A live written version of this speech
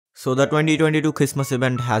So the 2022 Christmas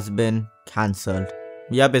event has been cancelled.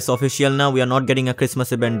 Yep, it's official now, we are not getting a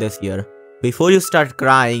Christmas event this year. Before you start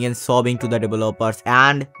crying and sobbing to the developers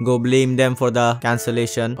and go blame them for the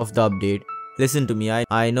cancellation of the update, listen to me,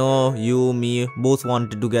 I know you, me, both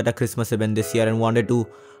wanted to get a Christmas event this year and wanted to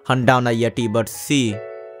hunt down a Yeti, but see,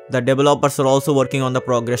 the developers are also working on the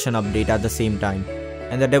progression update at the same time.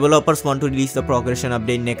 And the developers want to release the progression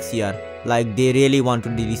update next year. Like they really want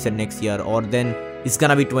to release it next year, or then it's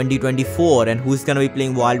gonna be 2024, and who's gonna be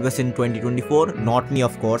playing Wild West in 2024? Not me,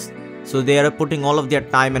 of course. So they are putting all of their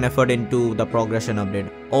time and effort into the progression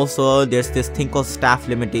update. Also, there's this thing called staff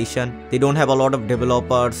limitation. They don't have a lot of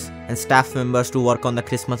developers and staff members to work on the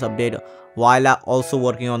Christmas update while also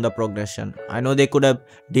working on the progression. I know they could have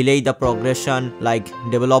delayed the progression like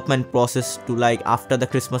development process to like after the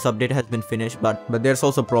Christmas update has been finished, but there's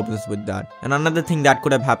also problems with that. And another thing that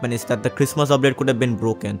could have happened is that the Christmas update could have been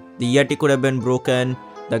broken. The Yeti could have been broken,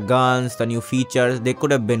 the guns, the new features, they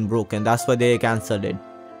could have been broken. That's why they cancelled it.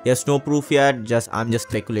 There's no proof yet, I'm just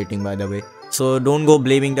speculating, by the way. So don't go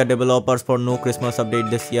blaming the developers for no Christmas update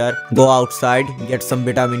this year. Go outside, get some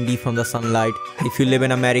vitamin D from the sunlight. If you live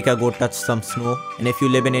in America, go touch some snow. And if you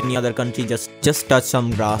live in any other country, just touch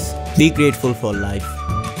some grass. Be grateful for life.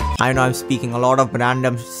 I know I'm speaking a lot of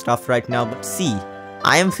random stuff right now, but see,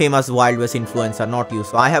 I am famous Wild West influencer, not you,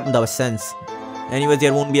 so I have the sense. Anyways,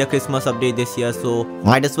 there won't be a Christmas update this year, so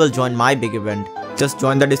might as well join my big event. Just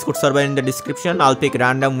join the Discord server in the description. I'll pick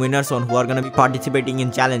random winners on who are gonna be participating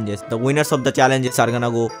in challenges. The winners of the challenges are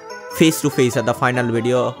gonna go face to face at the final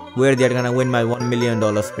video where they're gonna win my $1 million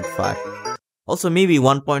Spitfire. Also maybe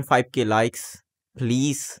 1.5k likes.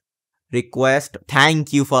 Please request.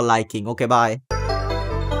 Thank you for liking. Okay, bye.